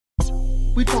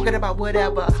We talking about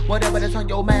whatever that's on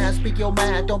your mind. Speak your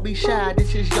mind, don't be shy.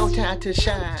 This is your time to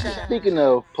shine. Speaking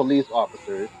of police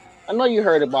officers, I know you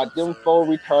heard about them four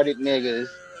retarded niggas.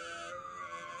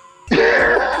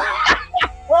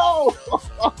 Bro,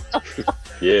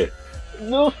 Yeah.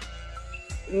 no.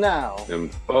 Now, Them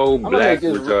four I'm gonna black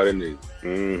make this. retarded niggas.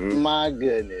 Mm-hmm. My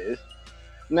goodness.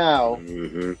 Now,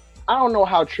 Mm-hmm. I don't know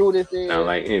how true this is Sound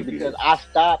like envy. because I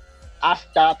stopped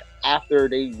after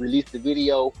they released the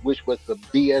video, which was the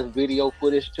BS video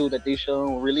footage too that they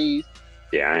shown released.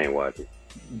 Yeah, I ain't watching.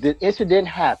 The incident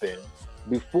happened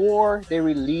before they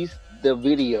released the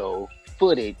video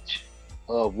footage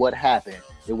of what happened.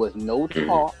 There was no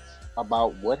talks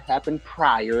about what happened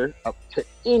prior up to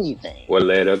anything. What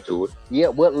led up to it? Yeah,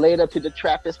 what led up to the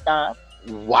traffic stop?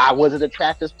 Why was it a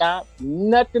traffic stop?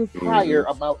 Nothing prior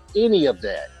about any of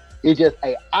that. It's just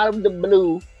a out of the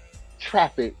blue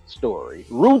traffic story,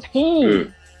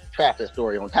 routine traffic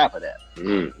story on top of that.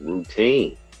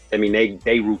 Routine. I mean,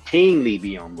 they routinely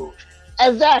be on bullshit.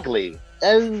 Exactly.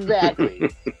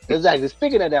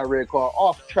 Speaking of that red car,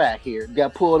 off track here,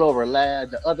 got pulled over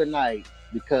the other night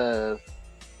because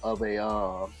of an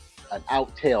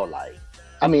out tail light.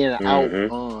 I mean,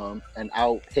 an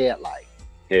out headlight.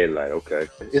 Headlight, okay.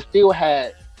 It still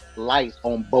had lights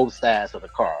on both sides of the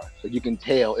car, so you can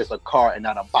tell it's a car and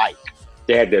not a bike.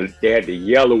 They had the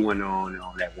yellow one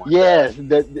on that one. Yes,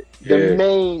 the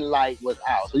main light was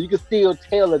out, so you can still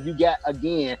tell if you got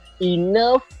again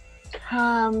enough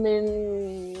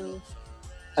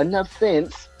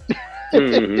sense.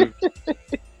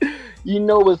 You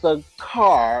know it's a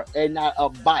car and not a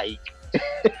bike.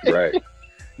 Right.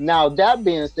 Now that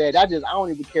being said, I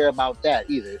don't even care about that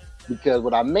either, because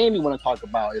what I mainly want to talk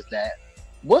about is that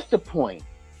what's the point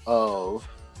of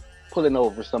pulling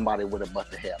over somebody with a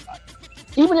busted headlight?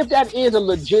 Even if that is a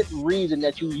legit reason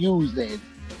that you using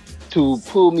to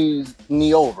pull me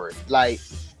over, like,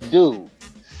 dude,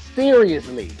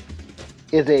 seriously,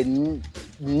 is it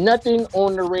nothing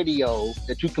on the radio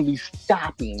that you can be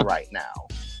stopping right now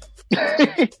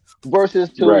versus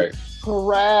to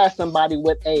harass somebody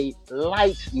with a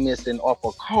light missing off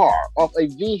a car, off a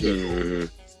vehicle?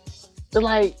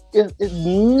 Like, it's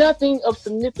nothing of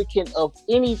significance of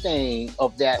anything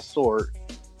of that sort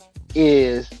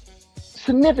is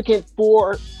significant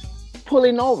for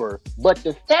pulling over. But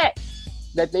the fact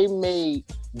that they made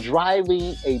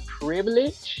driving a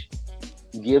privilege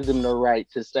gives them the right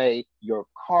to say your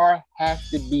car has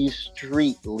to be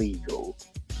street legal.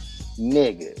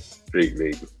 Nigga. Street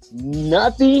legal.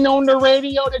 Nothing on the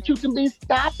radio that you can be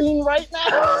stopping right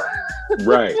now.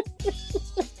 Right.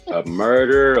 A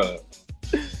murder, a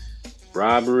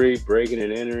robbery, breaking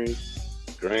and entering,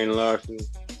 grand larceny.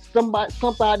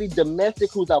 Somebody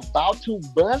domestic who's about to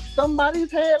bust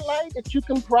somebody's headlight that you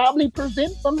can probably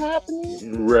prevent from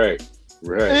happening. Right.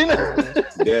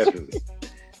 Definitely.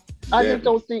 I just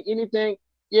don't see anything.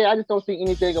 Yeah, I just don't see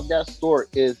anything of that sort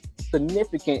is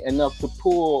significant enough to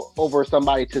pull over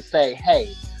somebody to say,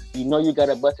 hey, you know you got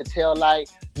a busted tail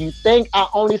light. You think I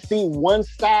only see one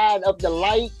side of the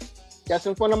light that's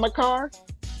in front of my car?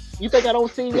 You think I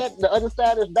don't see that the other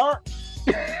side is dark?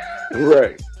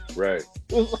 Right.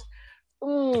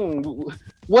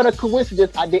 What a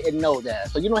coincidence, I didn't know that.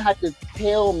 So you don't have to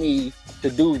tell me to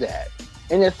do that.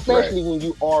 And especially when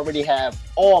you already have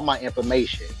all my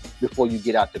information before you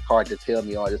get out the car to tell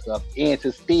me all this stuff, and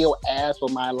to still ask for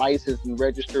my license and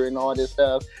register and all this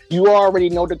stuff. You already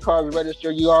know the car's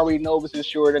registered. You already know if it's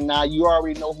insured or not. You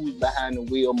already know who's behind the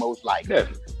wheel most likely.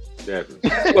 Definitely.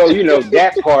 Well, you know,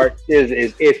 that part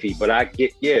is iffy, but I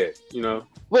get,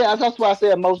 Well, that's why I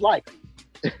said most likely.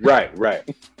 Right.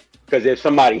 Because if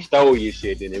somebody stole your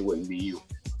shit, then it wouldn't be you.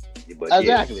 But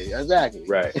exactly.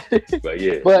 Right. But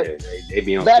they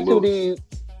be on back some to move. these,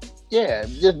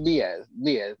 just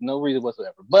BS, no reason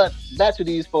whatsoever. But back to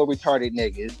these four retarded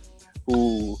niggas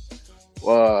who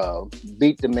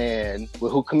beat the man,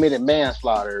 who committed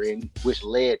manslaughter, which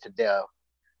led to death.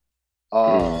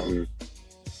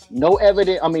 No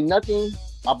evidence. I mean, nothing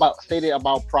stated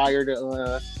about prior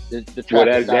to the traffic. Well,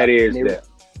 that is that.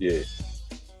 Yeah.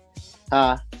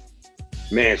 Huh?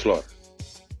 Manslaughter.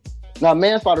 Now,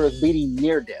 manslaughter is beating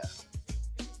near death.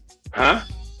 Huh?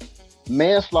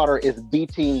 Manslaughter is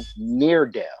beating near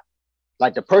death.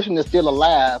 Like the person is still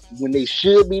alive when they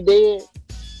should be dead.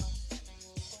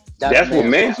 That's what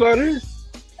manslaughter is?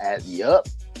 Yup.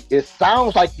 It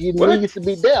sounds like you need to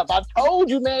be deaf. I told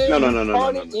you, man.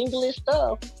 No. English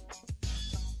stuff.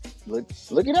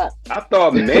 Look it up. I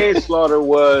thought manslaughter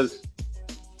was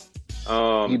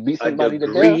you beat a somebody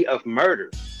degree to death? of murder.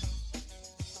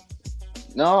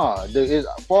 No, as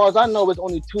far as I know, it's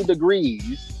only 2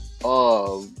 degrees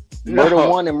of Murder No.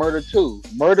 1 and Murder 2.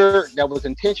 Murder that was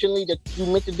intentionally that you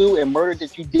meant to do, and murder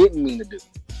that you didn't mean to do.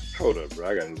 Hold up, bro.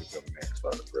 I gotta look up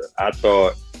manslaughter, bro.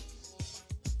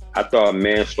 I thought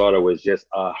manslaughter was just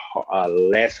a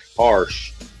less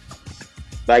harsh.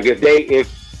 Like if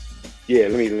yeah,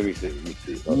 let me see.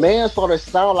 Hold on. Manslaughter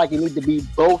sound like it needs to be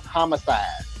both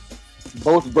homicides,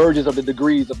 both versions of the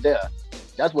degrees of death.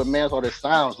 That's what manslaughter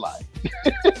sounds like.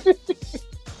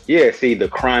 Yeah, see, the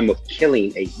crime of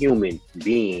killing a human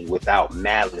being without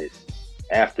malice,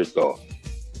 afterthought.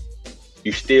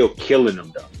 You still killing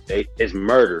them though. It's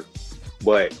murder,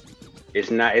 but it's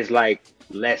not. It's like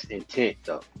less intent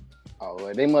though. Oh,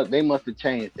 well, they must have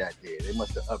changed that there. They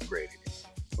must have upgraded it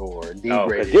or No,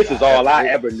 degraded. because this is all I They-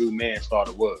 ever knew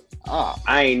manslaughter was. Ah,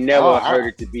 I ain't never Oh, heard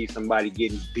it to be somebody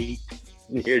getting beat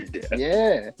near death.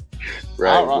 yeah.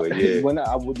 Right, I- but yeah.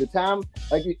 With the time,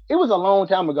 like it was a long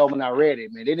time ago when I read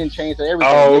it, man. They didn't change everything.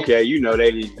 Oh, They- okay. You know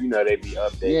they be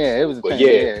updated. Yeah, it was a But change.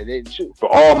 yeah. Yeah, they, shoot. For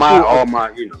all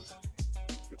my, you know.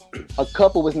 A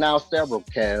couple was now several,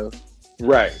 Kev.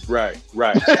 Right.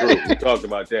 True. We talked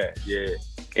about that. Yeah.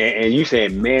 And you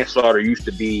saying manslaughter used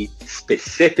to be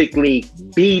specifically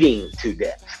beating to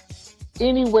death,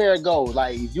 Anywhere it goes,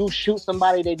 like if you shoot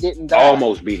somebody they didn't die,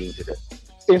 almost beating to death.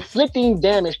 inflicting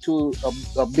damage to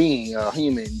a being, a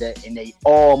human, and they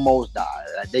almost died.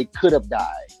 Like they could have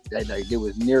died. Like they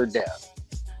was near death.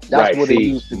 That's Right. what it See,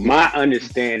 used to be. my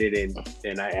understanding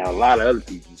and a lot of other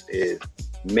people's is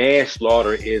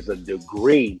manslaughter is a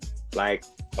degree. Like,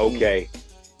 okay,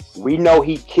 we know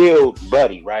he killed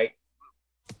Buddy, right?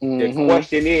 The Mhm.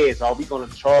 question is, are we going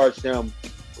to charge him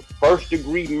with first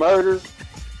degree murder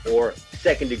or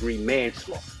second degree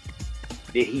manslaughter?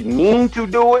 Did he mean to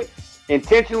do it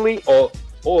intentionally, or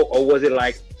was it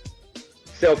like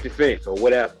self defense or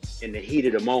whatever in the heat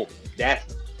of the moment?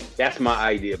 That's my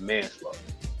idea of manslaughter,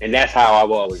 and that's how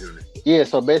I've always understood. Yeah,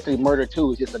 so basically, murder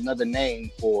 2 is just another name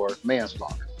for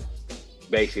manslaughter.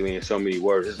 Basically, in so many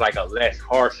words, it's like a less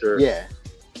harsher. Yeah,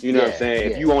 You know what Yeah, I'm saying?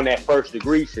 yeah. If you on that first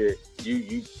degree shit,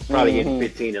 you probably getting Mhm.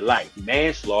 15 to life.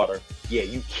 Manslaughter, yeah,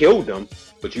 you killed them,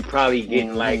 but you probably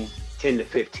getting like 10 to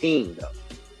 15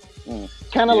 though.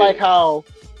 kind of Yeah.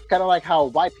 like how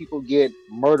white people get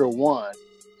murder 1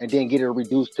 and then get it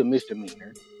reduced to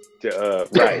misdemeanor. To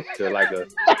to like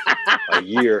a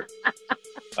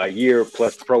year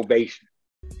plus probation,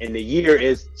 and the year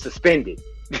is suspended.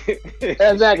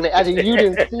 Exactly. I think you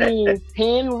didn't see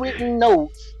handwritten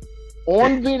notes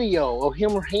on video of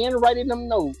him handwriting them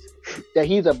notes that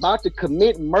he's about to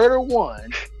commit murder 1,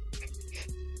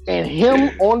 and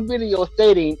him on video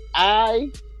stating, "I,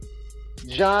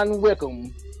 John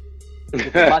Wickham, is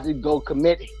about to go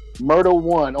commit murder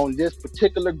 1 on this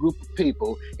particular group of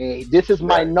people, and this is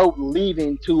my Right. note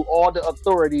leaving to all the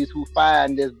authorities who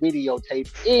find this videotape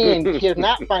and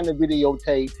cannot find the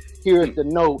videotape. Here's the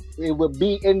note. It will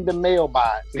be in the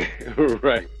mailbox.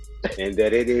 Right, and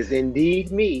that it is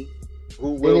indeed me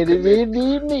who will And it is commit.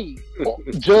 indeed me.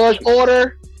 Judge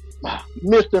order,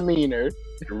 misdemeanor.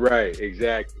 Right,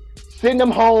 exactly. Send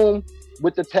them home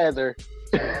with the tether.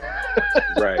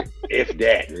 Right, if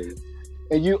that.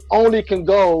 And you only can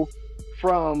go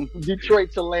from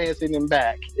Detroit to Lansing and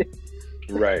back.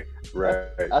 Right.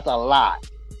 That's a lot.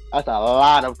 That's a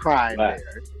lot of crime Lot.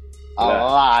 there. A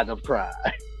lot of crime.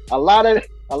 A lot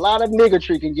of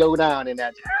niggatry can go down in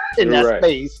that Right.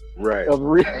 space Right. of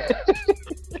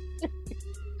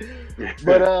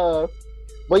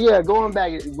But yeah, going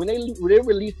back when they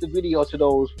released the video to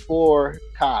those 4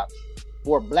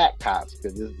 black cops,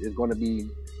 because it's going to be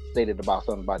stated about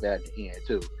something about that at the end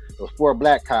too. Those 4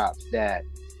 black cops that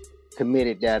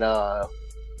committed that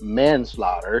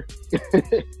manslaughter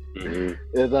Mhm.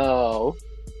 is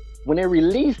when they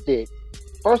released it.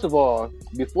 First of all,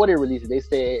 before they released it, they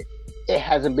said it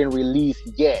hasn't been released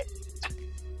yet.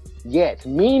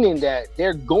 Meaning that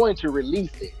they're going to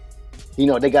release it. You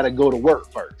know, they got to go to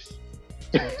work first.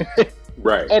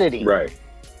 Right. Editing. Right.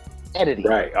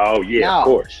 Oh yeah, Now- of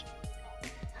course.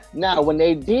 Now, when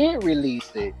they did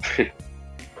release it,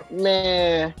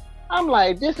 man, I'm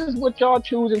like, this is what y'all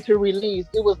choosing to release.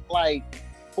 It was like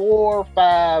 4 or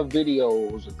 5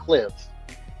 videos or clips,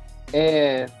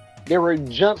 and they were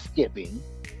jump skipping,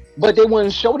 but they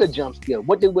wouldn't show the jump skip.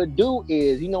 What they would do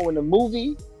is, in the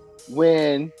movie,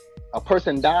 when a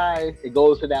person dies, it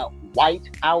goes to that white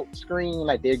out screen,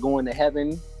 like they're going to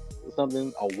heaven or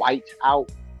something, a white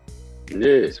out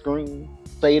Yeah, screen,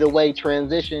 fade away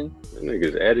transition. them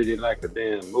niggas edited like a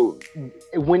damn movie.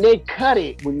 When they cut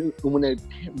it, when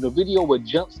the video would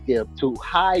jump skip, to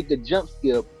hide the jump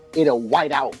skip, it'll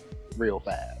white out real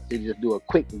fast. They just do a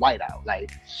quick white out,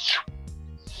 like.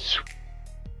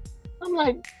 I'm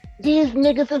like, These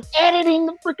niggas is editing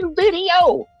the freaking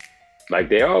video. Like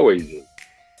they always do.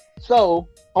 So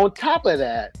on top of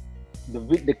that,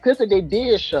 the clips that they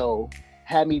did show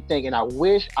had me thinking. I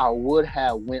wish I would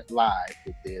have went live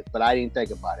with this, but I didn't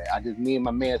think about it. Me and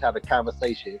my man had a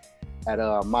conversation at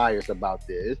Myers about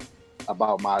this,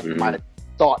 about my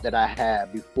thought that I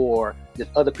had before this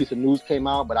other piece of news came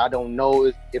out. But I don't know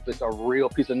if it's a real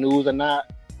piece of news or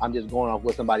not. I'm just going off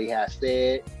what somebody has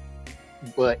said,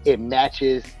 but it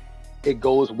matches. It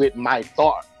goes with my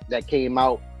thought that came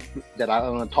out that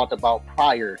I talked about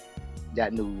prior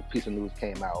that piece of news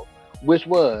came out, which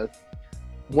was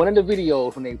one of the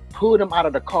videos when they pulled him out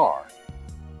of the car,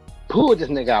 pulled this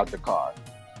nigga out the car.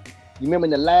 You remember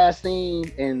in the last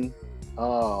scene in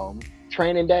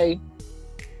Training Day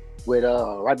with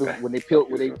when they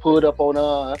pulled up on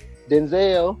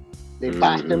Denzel, they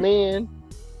boxed him in.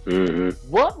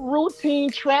 What routine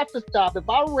traffic stop? If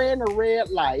I ran a red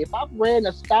light, if I ran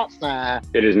a stop sign,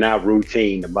 it is not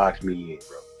routine to box me in,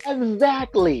 bro.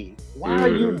 Exactly. Why are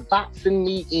you boxing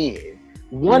me in?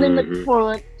 One in the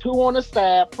front, two on the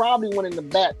side, probably one in the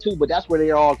back too, but that's where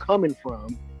they're all coming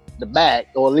from, the back,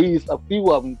 or at least a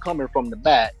few of them coming from the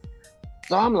back.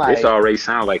 So I'm like, this already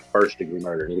sounds like first degree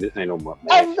murder. Nigga. This ain't no more.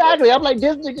 Exactly. I'm like,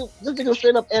 this nigga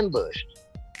straight up ambushed.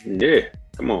 Yeah,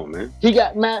 come on, man. He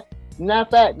got mad.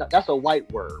 Not that. No, that's a white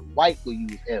word. White will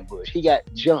use ambush. He got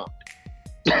jumped.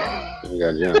 He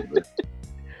got jumped.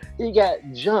 He got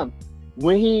jumped.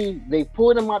 When they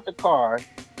pulled him out the car,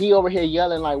 he over here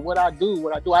yelling like, what I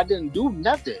do? I didn't do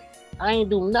nothing. I ain't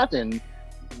do nothing.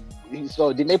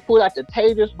 So then they pulled out the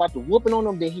tasers, about to whooping on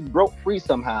him. Then he broke free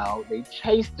somehow. They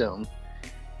chased him.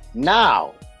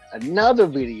 Now, another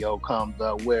video comes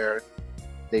up where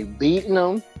they beating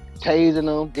him, tasing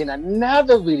him. Then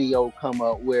another video come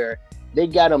up where they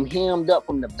got him hemmed up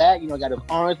from the back. Got his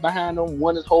arms behind him.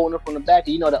 One is holding him from the back.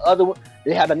 The other one,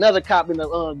 they have another cop in the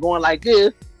going like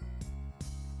this.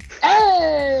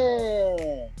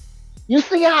 Hey, you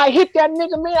see how I hit that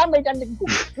nigga, man? I made that nigga go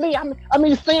sleep. I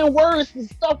mean, saying words and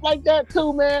stuff like that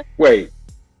too, man. Wait,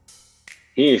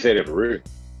 he ain't said it for real.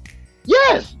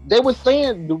 Yes, they were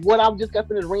saying what I just got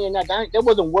finished reading that. That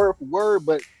wasn't word for word,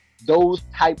 but those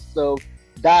types of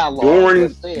dialogue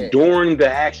during the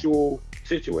actual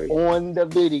situation on the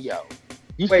video.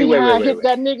 You see how I hit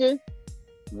that nigga?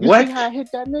 What? See how I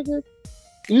hit that nigga?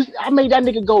 I made that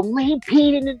nigga go, man, he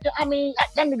peed in it. I mean,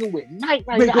 that nigga went night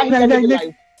right now. I hit that nigga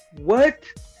like, what?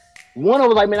 One of them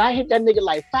was like, man, I hit that nigga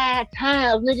like 5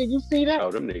 times, nigga. You see that? Oh,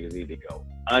 them niggas need to go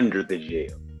under the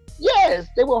jail. Yes,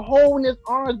 they were holding his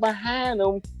arms behind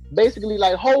him, basically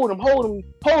like hold him.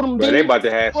 But they about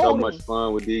to have so much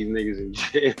fun with these niggas in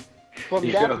jail.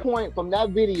 From that point, from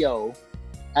that video,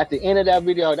 at the end of that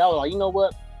video, that was like, you know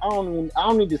what? I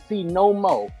don't need to see no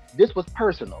more. This was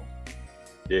personal.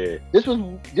 Yeah. This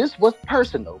was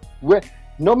personal. Where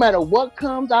no matter what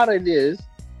comes out of this,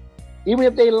 even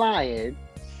if they lying,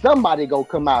 somebody go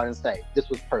come out and say this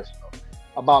was personal.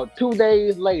 About 2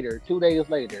 days later,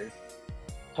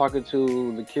 talking to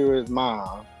Lakira's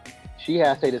mom, she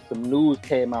had said that some news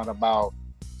came out about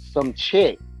some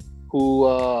chick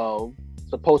who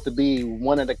supposed to be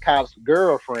one of the cops'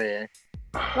 girlfriend.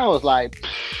 And I was like,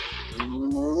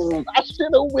 I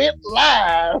should have went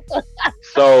live.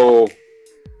 So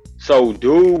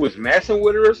dude was messing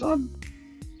with her or something?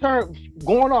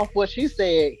 Going off what she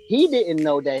said, he didn't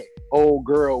know that old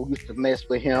girl used to mess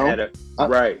with him.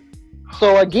 Right.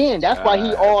 So again, that's why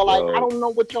he all like, I don't know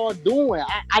what y'all doing.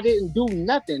 I didn't do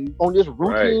nothing on this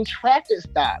routine traffic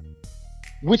stop.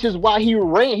 Which is why he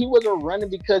ran. He wasn't running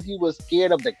because he was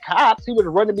scared of the cops. He was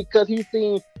running because he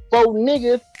seen 4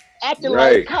 niggas acting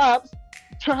like cops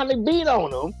trying to beat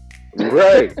on him.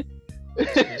 Right.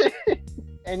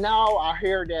 And now I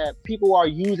hear that people are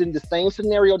using the same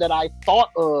scenario that I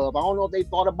thought of. I don't know if they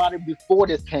thought about it before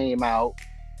this came out,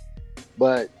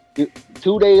 but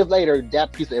 2 days later,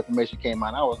 that piece of information came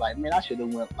out. I was like, man, I should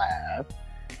have went live.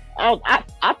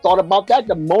 I thought about that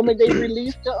the moment they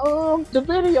released the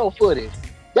video footage.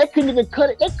 They couldn't even cut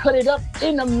it. They cut it up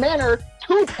in a manner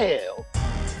to tell.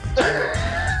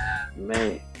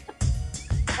 Man.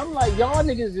 I'm like, y'all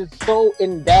niggas is so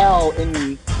endowed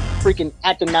in freaking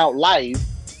acting out life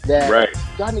that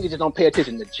y'all niggas just don't pay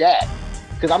attention to jack.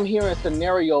 Because I'm hearing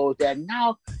scenarios that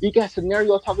now you got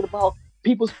scenarios talking about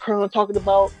people's current talking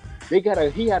about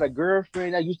he had a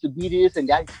girlfriend that used to be this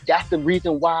and that's the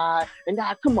reason why. And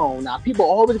now come on now, people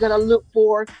always gotta look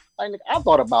for. Like, I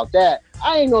thought about that.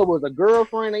 I didn't know it was a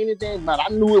girlfriend or anything, but I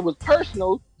knew it was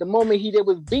personal. The moment the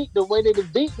way they was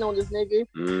beating on this nigga,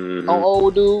 on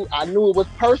old dude, I knew it was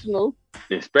personal.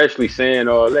 Especially saying,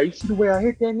 like, you see the way I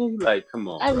hit that nigga? Like, come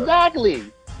on. Exactly.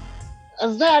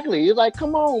 Exactly. It's like,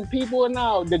 come on, people.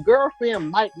 Now, the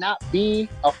girlfriend might not be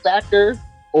a factor,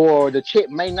 or the chick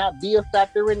may not be a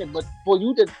factor in it, but for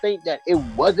you to think that it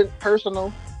wasn't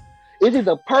personal, it's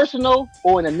either personal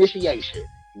or an initiation.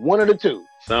 One of the two.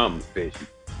 Something fishy.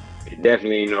 It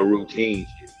definitely ain't no routine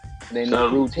shit. They no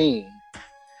routine.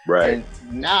 Right.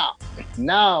 And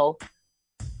now,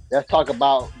 let's talk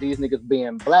about these niggas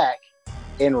being black.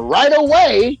 And right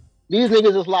away, these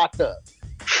niggas is locked up.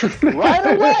 Right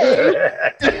away.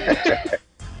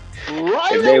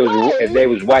 If they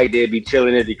was white, they'd be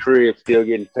chilling at the crib, still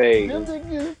getting paid. Them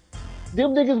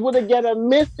niggas would have got a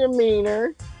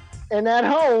misdemeanor, and at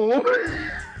home,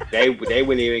 they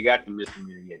wouldn't even got the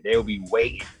misdemeanor yet. They'll be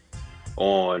waiting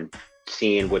on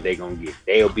seeing what they gonna get.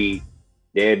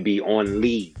 They'd be on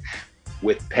leave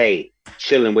with pay,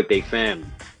 chilling with their family,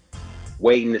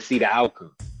 waiting to see the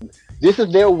outcome. This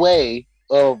is their way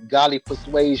of godly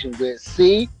persuasion with,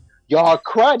 see, y'all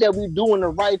cry that we doing the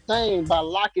right thing by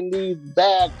locking these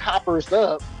bad coppers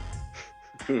up.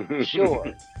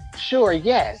 Sure,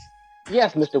 yes,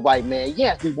 Mr. White Man,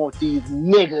 yes, we want these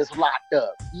niggas locked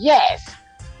up, yes.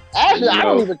 Actually, I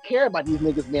don't even care about these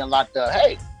niggas being locked up.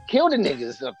 Hey, kill the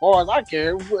niggas as far as I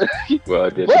care. Well,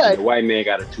 the white man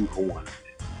got a 2-for-1.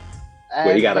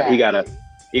 Well, he got a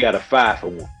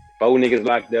 5-for-1. 4 niggas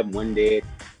locked up, 1 dead.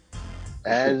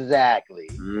 Exactly.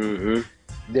 Mm-hmm.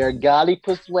 Their godly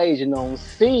persuasion on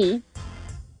C,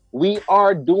 we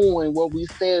are doing what we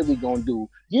said we're gonna do.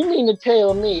 You mean to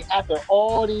tell me after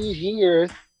all these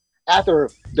years, after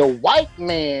the white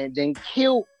man then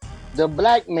killed the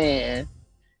black man,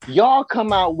 y'all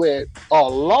come out with a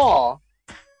law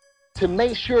to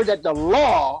make sure that the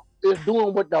law is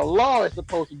doing what the law is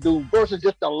supposed to do versus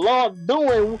just the law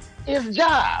doing its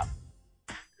job?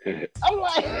 I'm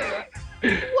like,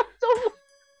 what the?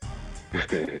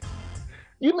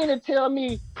 You mean to tell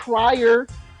me prior,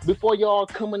 before y'all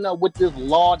coming up with this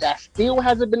law that still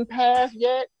hasn't been passed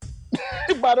yet?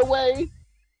 By the way,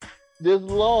 this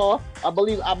law, I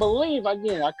believe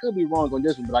again, I could be wrong on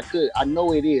this one, but I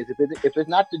know it is. If it's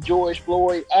not the George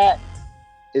Floyd Act,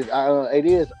 it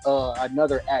is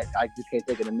another act. I just can't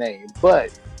think of the name.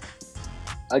 But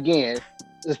again,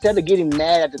 instead of getting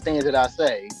mad at the things that I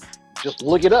say, just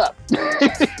look it up.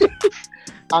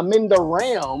 I'm in the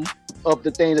realm of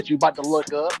the things that you're about to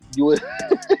look up.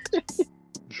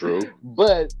 True.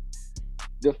 But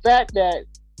the fact that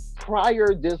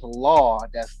prior this law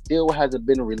that still hasn't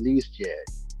been released yet,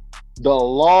 the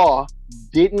law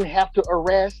didn't have to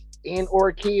arrest and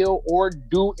or kill or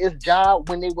do its job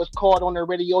when they was called on the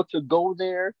radio to go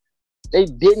there. They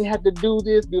didn't have to do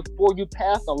this before you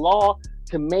pass a law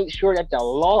to make sure that the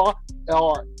law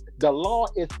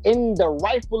is in the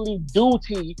rightfully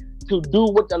duty to do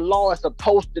what the law is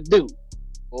supposed to do.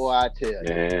 Boy, I tell you.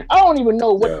 Yeah. I don't even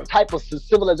know what type of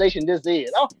civilization this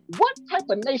is. What type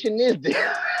of nation is this?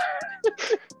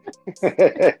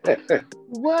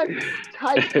 What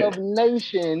type of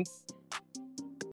nation